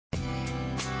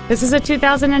This is a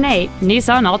 2008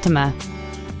 Nissan Altima.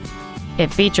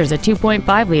 It features a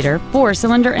 2.5-liter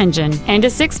four-cylinder engine and a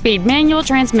 6-speed manual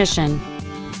transmission.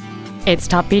 Its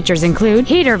top features include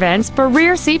heater vents for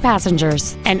rear seat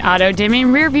passengers, an auto-dimming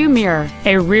rearview mirror,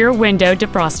 a rear window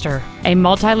defroster, a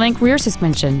multi-link rear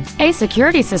suspension, a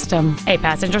security system, a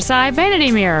passenger side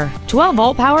vanity mirror,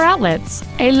 12-volt power outlets,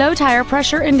 a low tire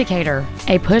pressure indicator,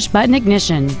 a push-button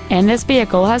ignition, and this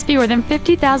vehicle has fewer than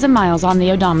 50,000 miles on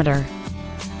the odometer.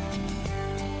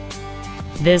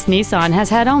 This Nissan has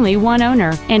had only one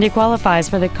owner, and it qualifies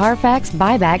for the Carfax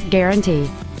buyback guarantee.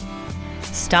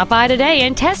 Stop by today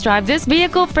and test drive this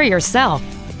vehicle for yourself.